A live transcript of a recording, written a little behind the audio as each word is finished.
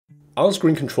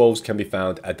on-screen controls can be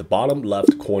found at the bottom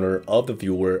left corner of the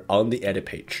viewer on the edit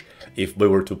page. If we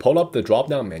were to pull up the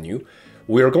drop-down menu,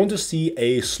 we are going to see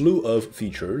a slew of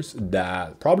features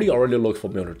that probably already look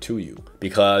familiar to you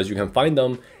because you can find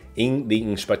them in the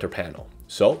inspector panel.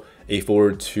 So if we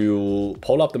were to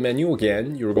pull up the menu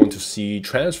again, you're going to see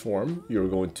transform, you're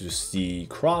going to see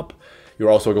crop,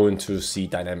 you're also going to see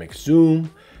dynamic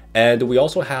zoom, and we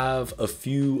also have a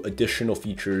few additional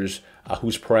features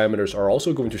whose parameters are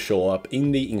also going to show up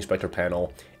in the inspector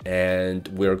panel, and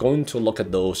we're going to look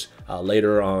at those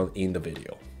later on in the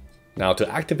video. Now, to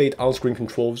activate on-screen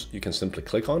controls, you can simply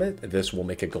click on it. This will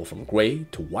make it go from gray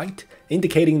to white,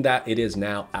 indicating that it is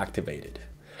now activated.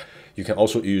 You can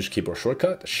also use keyboard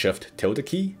shortcut Shift tilde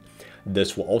key.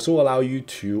 This will also allow you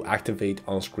to activate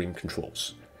on-screen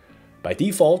controls. By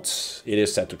default, it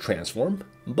is set to transform,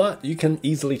 but you can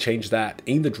easily change that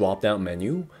in the drop-down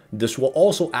menu. This will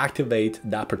also activate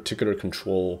that particular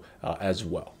control as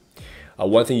well.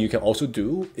 One thing you can also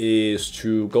do is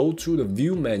to go to the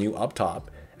view menu up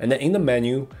top, and then in the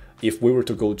menu, if we were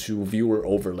to go to viewer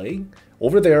overlay,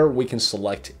 over there we can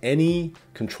select any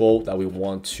control that we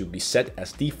want to be set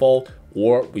as default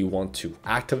or we want to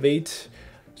activate.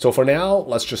 So for now,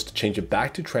 let's just change it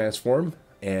back to transform,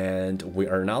 and we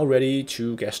are now ready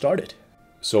to get started.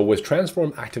 So with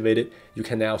transform activated, you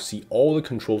can now see all the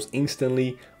controls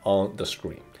instantly on the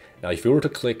screen. Now, if you were to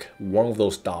click one of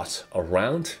those dots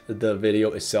around the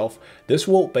video itself, this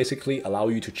will basically allow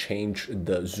you to change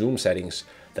the zoom settings,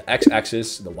 the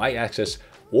x-axis, the y-axis,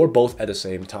 or both at the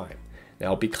same time.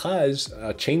 Now, because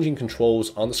changing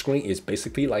controls on the screen is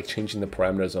basically like changing the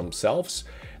parameters themselves,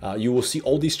 you will see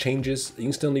all these changes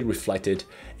instantly reflected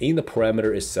in the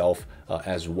parameter itself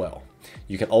as well.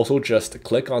 You can also just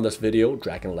click on this video,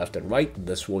 dragging left and right.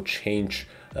 This will change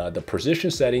the position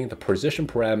setting, the position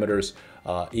parameters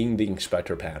in the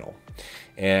inspector panel.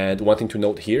 And one thing to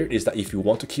note here is that if you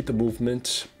want to keep the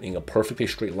movement in a perfectly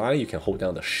straight line, you can hold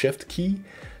down the Shift key.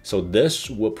 So this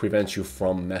will prevent you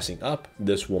from messing up.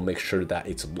 This will make sure that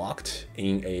it's locked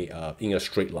in a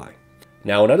straight line.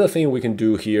 Now, another thing we can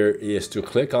do here is to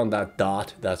click on that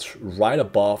dot that's right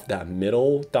above that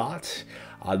middle dot.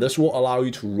 This will allow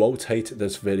you to rotate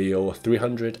this video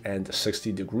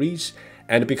 360 degrees.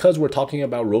 And because we're talking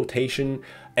about rotation,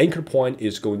 anchor point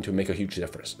is going to make a huge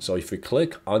difference. So if we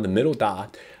click on the middle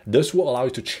dot, this will allow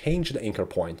you to change the anchor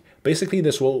point. Basically,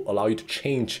 this will allow you to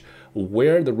change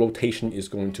where the rotation is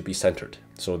going to be centered.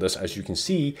 So this, as you can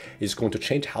see, is going to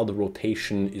change how the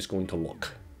rotation is going to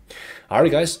look. All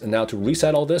right, guys, and now to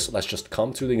reset all this, let's just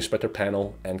come to the inspector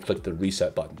panel and click the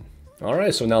reset button. All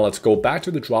right, so now let's go back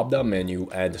to the drop-down menu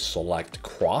and select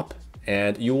crop.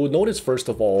 And you will notice, first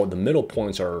of all, the middle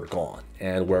points are gone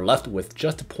and we're left with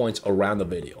just the points around the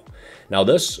video. Now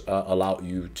this allows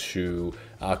you to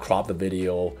crop the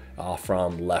video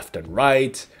from left and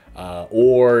right,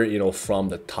 or from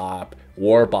the top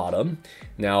or bottom.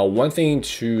 Now, one thing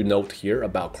to note here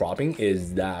about cropping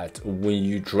is that when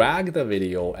you drag the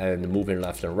video and move it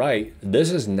left and right,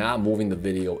 this is not moving the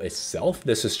video itself.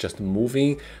 This is just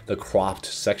moving the cropped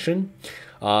section.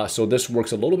 So this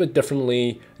works a little bit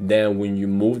differently than when you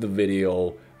move the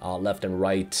video left and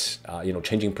right,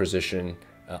 changing position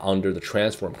under the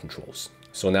transform controls.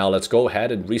 So now let's go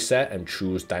ahead and reset and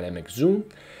choose dynamic zoom.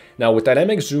 Now with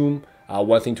dynamic zoom,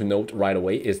 one thing to note right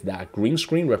away is that green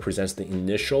screen represents the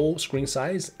initial screen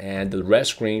size and the red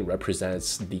screen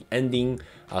represents the ending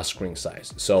screen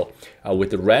size. So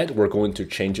with the red, we're going to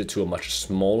change it to a much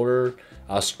smaller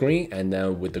screen, and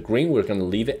then with the green, we're going to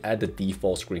leave it at the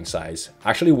default screen size.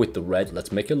 Actually, with the red, let's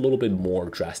make it a little bit more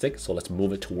drastic. So let's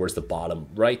move it towards the bottom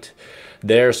right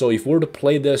there. So if we were to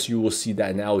play this, you will see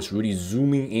that now it's really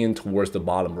zooming in towards the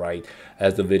bottom right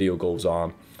as the video goes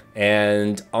on.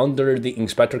 And under the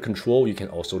inspector control, you can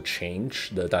also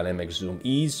change the dynamic zoom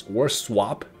ease or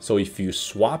swap. So if you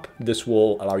swap, this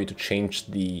will allow you to change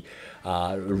the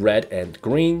red and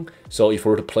green. So if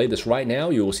we were to play this right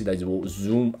now, you will see that it will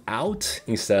zoom out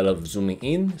instead of zooming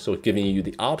in. So giving you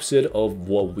the opposite of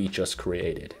what we just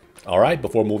created. All right,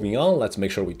 before moving on, let's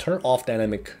make sure we turn off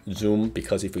dynamic zoom,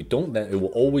 because if we don't, then it will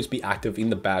always be active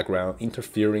in the background,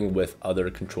 interfering with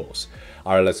other controls.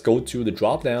 All right, let's go to the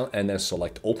drop down and then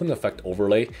select Open Effect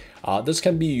Overlay. This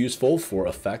can be useful for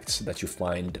effects that you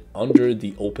find under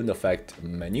the Open Effect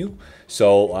menu.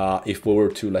 So if we were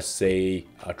to, let's say,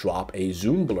 drop a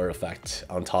zoom blur effect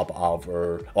on top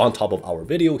of our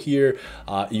video here,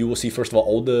 you will see first of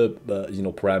all the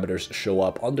parameters show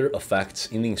up under Effects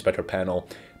in the Inspector panel.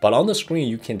 But on the screen,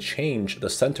 you can change the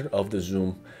center of the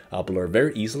zoom blur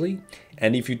very easily.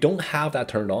 And if you don't have that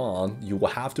turned on, you will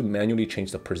have to manually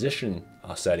change the position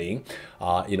setting,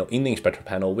 in the inspector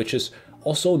panel, which is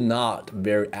Also not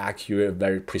very accurate,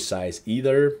 very precise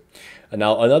either.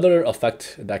 Now, another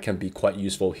effect that can be quite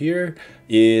useful here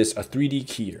is a 3D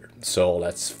keyer. So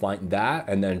let's find that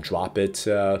and then drop it,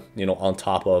 on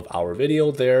top of our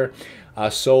video there.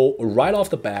 So right off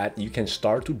the bat, you can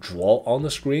start to draw on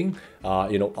the screen,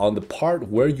 on the part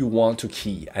where you want to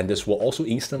key. And this will also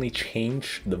instantly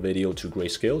change the video to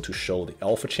grayscale to show the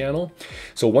alpha channel.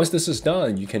 So once this is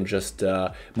done, you can just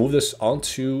move this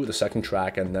onto the second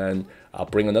track and then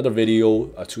bring another video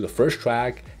to the first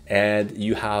track. And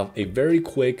you have a very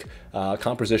quick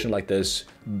composition like this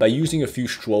by using a few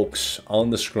strokes on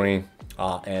the screen,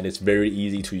 and it's very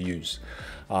easy to use.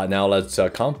 Now let's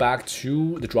come back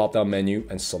to the drop-down menu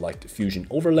and select Fusion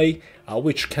Overlay,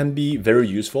 which can be very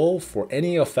useful for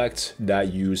any effects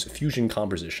that use Fusion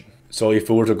composition. So if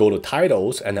we were to go to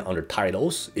titles and then under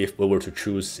titles, if we were to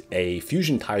choose a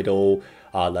Fusion title,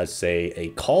 let's say a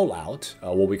call out,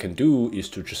 what we can do is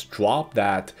to just drop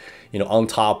that, on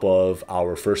top of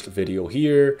our first video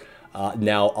here.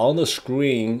 Now on the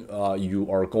screen, you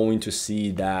are going to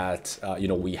see that,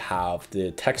 we have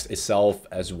the text itself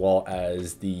as well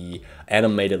as the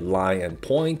animated line and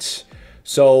point.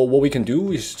 So what we can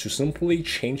do is to simply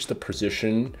change the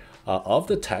position of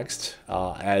the text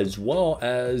as well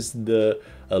as the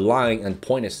line and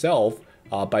point itself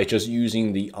by just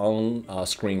using the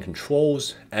on-screen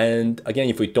controls. And again,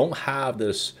 if we don't have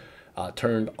this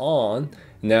turned on,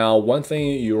 now one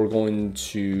thing you're going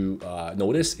to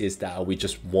notice is that we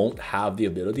just won't have the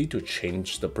ability to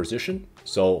change the position.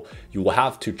 So you will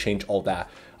have to change all that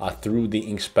through the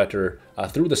inspector,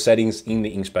 through the settings in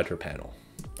the inspector panel.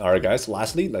 All right, guys,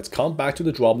 lastly, let's come back to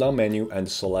the drop-down menu and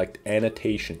select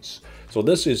Annotations. So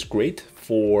this is great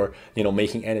for,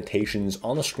 making annotations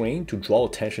on the screen to draw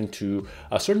attention to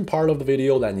a certain part of the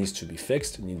video that needs to be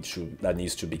fixed, that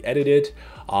needs to be edited.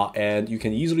 And you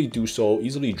can easily do so,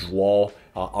 easily draw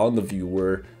on the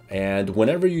viewer. And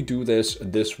whenever you do this,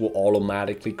 this will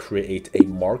automatically create a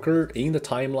marker in the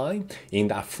timeline, in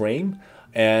that frame.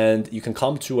 And you can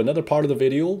come to another part of the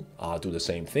video, do the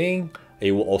same thing.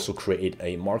 It will also create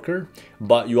a marker,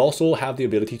 but you also have the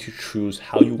ability to choose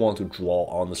how you want to draw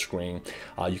on the screen.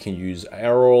 You can use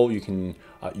arrow, you can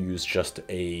use just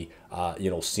a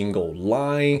single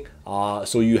line.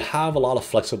 So you have a lot of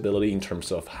flexibility in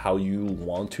terms of how you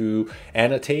want to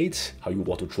annotate, how you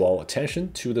want to draw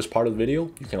attention to this part of the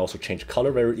video. You can also change color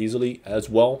very easily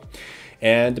as well.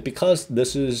 And because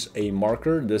this is a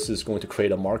marker, this is going to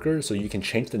create a marker, so you can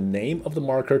change the name of the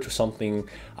marker to something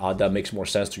that makes more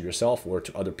sense to yourself or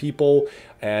to other people.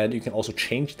 And you can also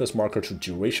change this marker to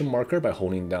duration marker by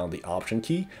holding down the Option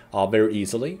key very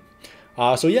easily.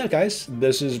 So yeah, guys,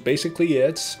 this is basically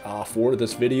it for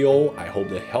this video. I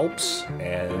hope it helps.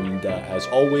 And as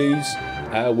always,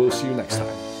 I will see you next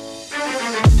time.